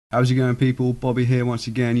How's it going, people? Bobby here once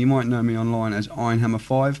again. You might know me online as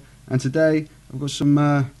Ironhammer5, and today I've got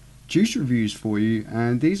some juice reviews for you,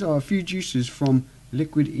 and these are a few juices from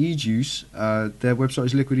Liquid Ejuice. Their website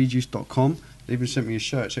is liquidejuice.com. They even sent me a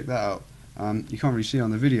shirt, check that out. You can't really see it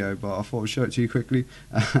on the video, but I thought I'd show it to you quickly.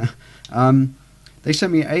 They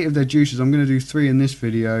sent me 8 of their juices. I'm going to do 3 in this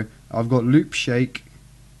video. I've got Loop Shake,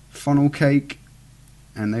 Funnel Cake,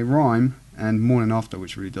 and they rhyme, and Morning After,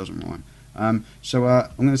 which really doesn't rhyme. I'm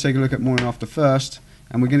going to take a look at Morning After first,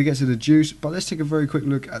 and we're going to get to the juice, but let's take a very quick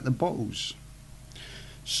look at the bottles.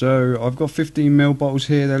 So I've got 15ml bottles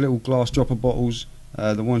here. They're little glass dropper bottles,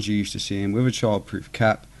 the ones you're used to seeing, with a childproof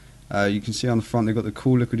cap. You can see on the front they've got the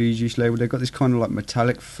cool Liquid Ejuice label. They've got this kind of like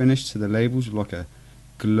metallic finish to the labels, with like a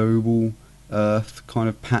global earth kind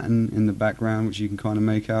of pattern in the background, which you can kind of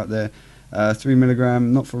make out there. 3mg,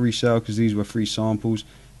 not for resale because these were free samples.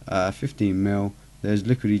 15ml. There's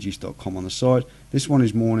liquidejuice.com on the side. This one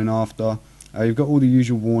is Morning After. You've got all the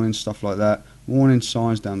usual warning stuff like that. Warning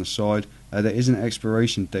signs down the side. There is an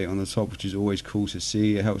expiration date on the top, which is always cool to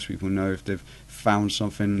see. It helps people know if they've found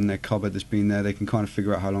something in their cupboard that's been there. They can kind of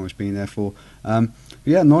figure out how long it's been there for. But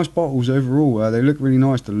yeah, nice bottles overall. They look really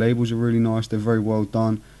nice. The labels are really nice. They're very well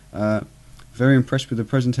done. Very impressed with the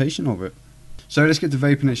presentation of it. So let's get to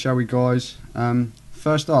vaping it, shall we, guys?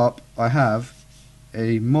 First up, I have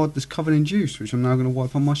a mod that's covered in juice, which I'm now going to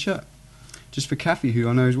wipe on my shirt, just for Kathy, who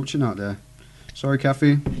I know is watching out there. Sorry,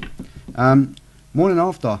 Kathy. Morning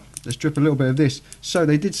After. Let's drip a little bit of this. So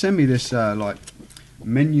they did send me this like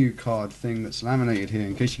menu card thing that's laminated here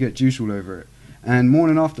in case you get juice all over it. And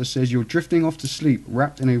Morning After says you're drifting off to sleep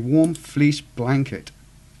wrapped in a warm fleece blanket.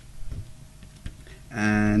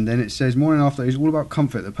 And then it says Morning After is all about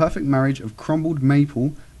comfort, the perfect marriage of crumbled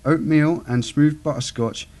maple, oatmeal and smooth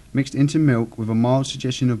butterscotch mixed into milk with a mild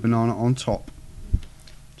suggestion of banana on top.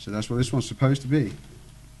 So that's what this one's supposed to be.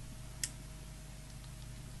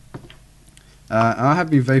 I have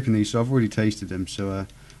been vaping these, so I've already tasted them, so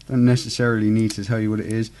don't necessarily need to tell you what it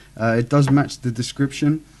is. It does match the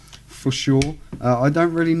description for sure. I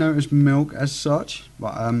don't really notice milk as such,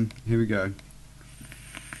 but here we go.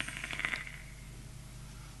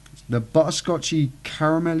 The butterscotchy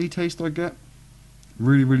caramelly taste I get,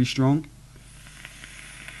 really, really strong.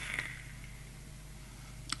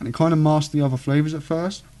 And it kind of masks the other flavours at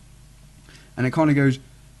first, and it kind of goes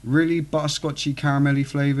really butterscotchy caramelly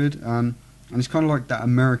flavoured, and it's kind of like that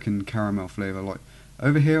American caramel flavour. Like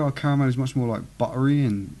over here our caramel is much more like buttery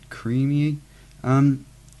and creamy, at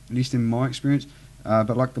least in my experience,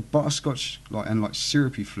 but like the butterscotch and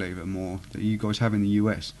syrupy flavour more that you guys have in the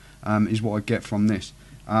US is what I get from this.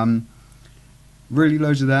 Really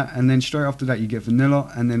loads of that, and then straight after that you get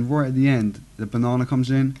vanilla, and then right at the end the banana comes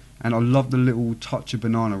in. And I love the little touch of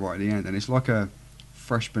banana right at the end, and it's like a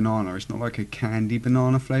fresh banana. It's not like a candy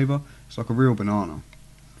banana flavour, it's like a real banana.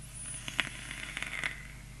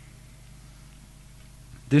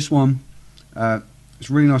 This one,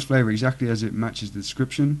 it's really nice flavour, exactly as it matches the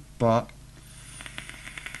description, but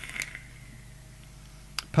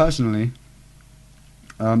personally,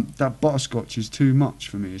 that butterscotch is too much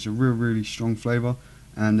for me. It's a really strong flavour,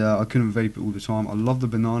 and I couldn't vape it all the time. I love the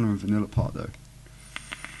banana and vanilla part though.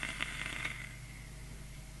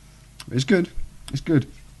 It's good. It's good.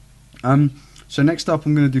 So next up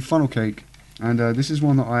I'm going to do Funnel Cake, and this is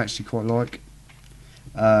one that I actually quite like.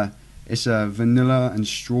 It's a vanilla and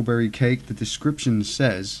strawberry cake. The description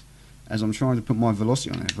says, as I'm trying to put my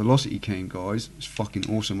velocity on it, velocity cane, guys. It's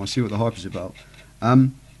fucking awesome. I see what the hype is about.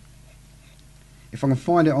 If I can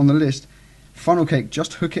find it on the list, Funnel Cake,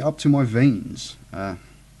 just hook it up to my veins.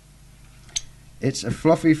 It's a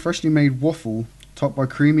fluffy, freshly made waffle topped by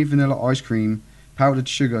creamy vanilla ice cream, powdered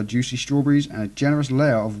sugar, juicy strawberries, and a generous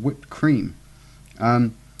layer of whipped cream.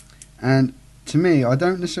 And to me, I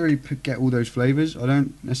don't necessarily get all those flavours. I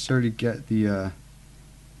don't necessarily get the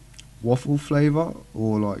waffle flavour,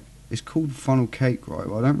 or like, it's called funnel cake, right?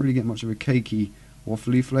 Well, I don't really get much of a cakey,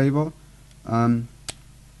 waffly flavour.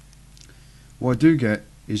 What I do get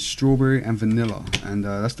is strawberry and vanilla, and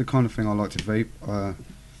that's the kind of thing I like to vape.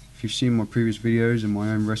 If you've seen my previous videos and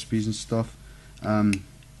my own recipes and stuff,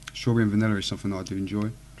 strawberry and vanilla is something that I do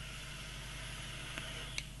enjoy.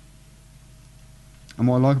 And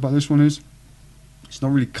what I like about this one is it's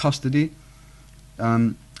not really custardy.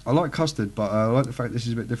 I like custard, but I like the fact this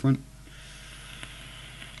is a bit different.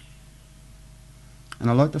 And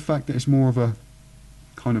I like the fact that it's more of a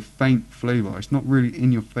kind of faint flavour. It's not really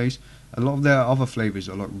in your face. A lot of their other flavours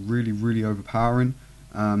are like really overpowering.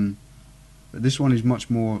 But this one is much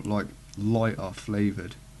more like lighter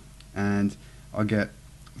flavoured. And I get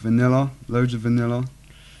vanilla, loads of vanilla,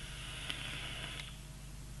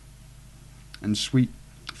 and sweet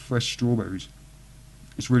fresh strawberries.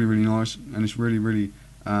 It's really, really nice, and it's really, really,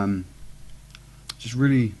 just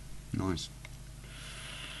really nice.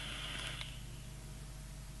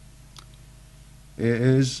 It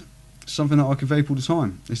is something that I can vape all the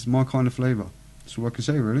time. This is my kind of flavour. That's all I can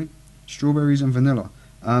say, really. Strawberries and vanilla.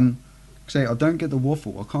 Say I don't get the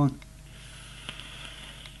waffle. I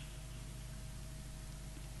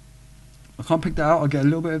can't pick that out. I get a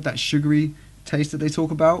little bit of that sugary taste that they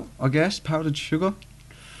talk about, I guess, powdered sugar.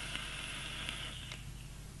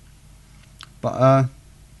 But I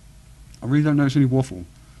really don't notice any waffle.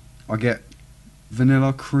 I get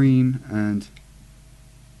vanilla, cream, and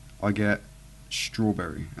I get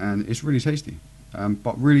strawberry, and it's really tasty.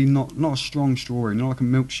 But really not a strong strawberry, not like a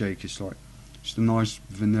milkshake. It's like just a nice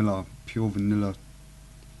vanilla, pure vanilla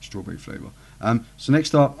strawberry flavour. So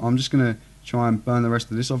next up, I'm just going to try and burn the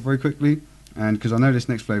rest of this off very quickly, and because I know this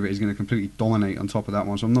next flavour is going to completely dominate on top of that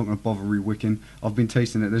one, so I'm not going to bother re-wicking. I've been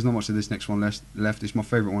tasting it. There's not much of this next one left. It's my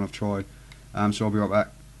favourite one I've tried. So I'll be right back.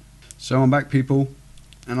 So I'm back, people,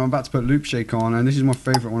 and I'm about to put Loop Shake on, and this is my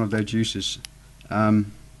favourite one of their juices.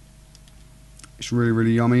 It's really,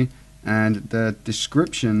 really yummy, and the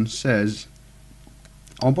description says,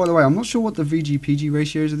 oh, by the way, I'm not sure what the VG-PG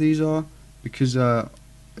ratios of these are, because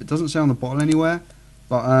it doesn't say on the bottle anywhere,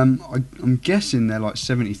 but I'm guessing they're like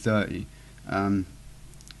 70-30,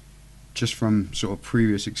 just from sort of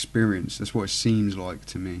previous experience. That's what it seems like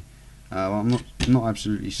to me. I'm not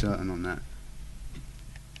absolutely certain on that.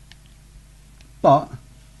 But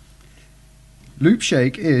Loop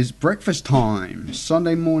Shake is breakfast time.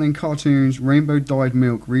 Sunday morning cartoons, rainbow dyed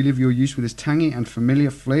milk. Relive your youth with this tangy and familiar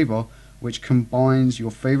flavour, which combines your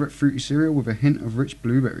favourite fruity cereal with a hint of rich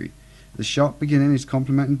blueberry. The sharp beginning is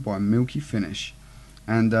complemented by a milky finish.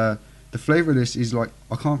 And the flavour of this is like,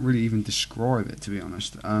 I can't really even describe it, to be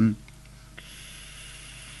honest. Apart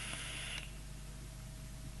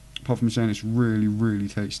from saying it's really, really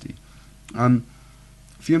tasty.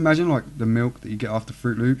 If you imagine like the milk that you get after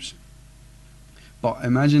Fruit Loops, but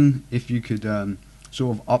imagine if you could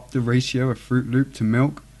sort of up the ratio of Fruit Loop to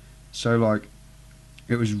milk, so like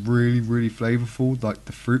it was really, really flavourful, like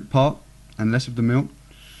the fruit part, and less of the milk.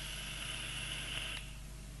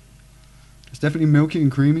 It's definitely milky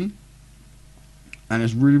and creamy, and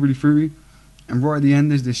it's really, really fruity, and right at the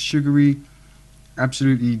end there's this sugary,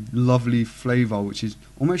 absolutely lovely flavour, which is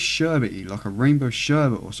almost sherbety, like a rainbow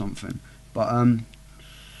sherbet or something. But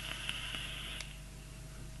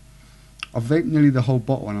I've vaped nearly the whole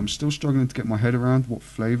bottle, and I'm still struggling to get my head around what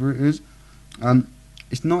flavour it is.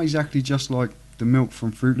 It's not exactly just like the milk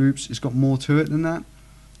from Fruit Loops. It's got more to it than that.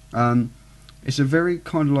 It's a very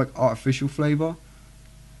kind of like artificial flavour,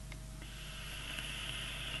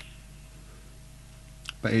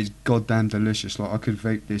 but it's goddamn delicious. Like I could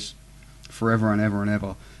vape this forever and ever and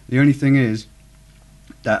ever. The only thing is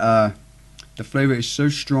that the flavour is so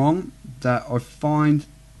strong that I find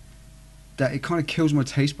that it kind of kills my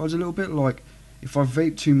taste buds a little bit. Like if I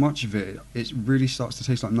vape too much of it, it really starts to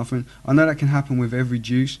taste like nothing. I know that can happen with every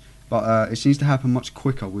juice, but it seems to happen much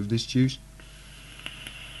quicker with this juice.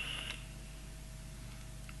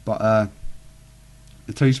 But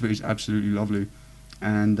the taste of it is absolutely lovely,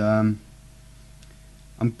 and I'm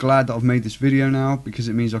glad that I've made this video now, because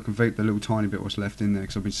it means I can vape the little tiny bit what's left in there,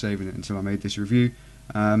 because I've been saving it until I made this review.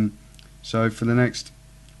 So for the next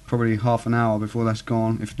probably half an hour before that's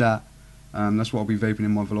gone, if that, that's what I'll be vaping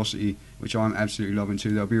in my Velocity, which I'm absolutely loving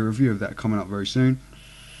too. There'll be a review of that coming up very soon.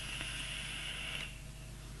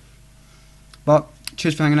 But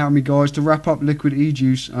cheers for hanging out with me, guys. To wrap up liquid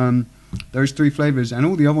Ejuice, those three flavours, and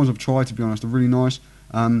all the other ones I've tried, to be honest, are really nice.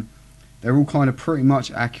 They're all kind of pretty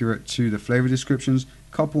much accurate to the flavour descriptions.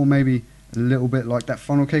 A couple maybe a little bit like that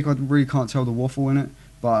funnel cake. I really can't tell the waffle in it,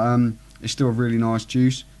 but it's still a really nice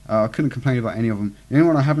juice. I couldn't complain about any of them. The only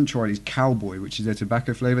one I haven't tried is Cowboy, which is their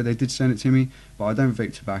tobacco flavour. They did send it to me, but I don't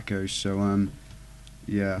vape tobacco, so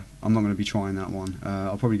yeah, I'm not going to be trying that one.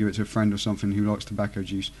 I'll probably give it to a friend or something who likes tobacco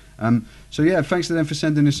juice. So yeah, thanks to them for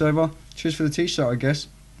sending this over. Cheers for the t-shirt, I guess.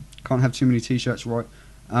 Can't have too many t-shirts, right?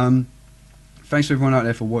 Thanks to everyone out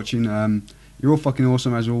there for watching. You're all fucking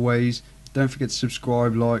awesome as always. Don't forget to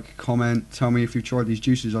subscribe, like, comment, tell me if you've tried these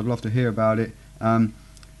juices. I'd love to hear about it.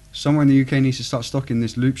 Somewhere in the UK needs to start stocking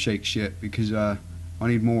this Loop Shake shit, because I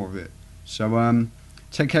need more of it. So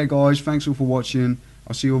take care, guys. Thanks all for watching.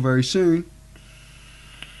 I'll see you all very soon.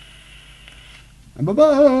 And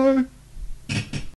bye-bye.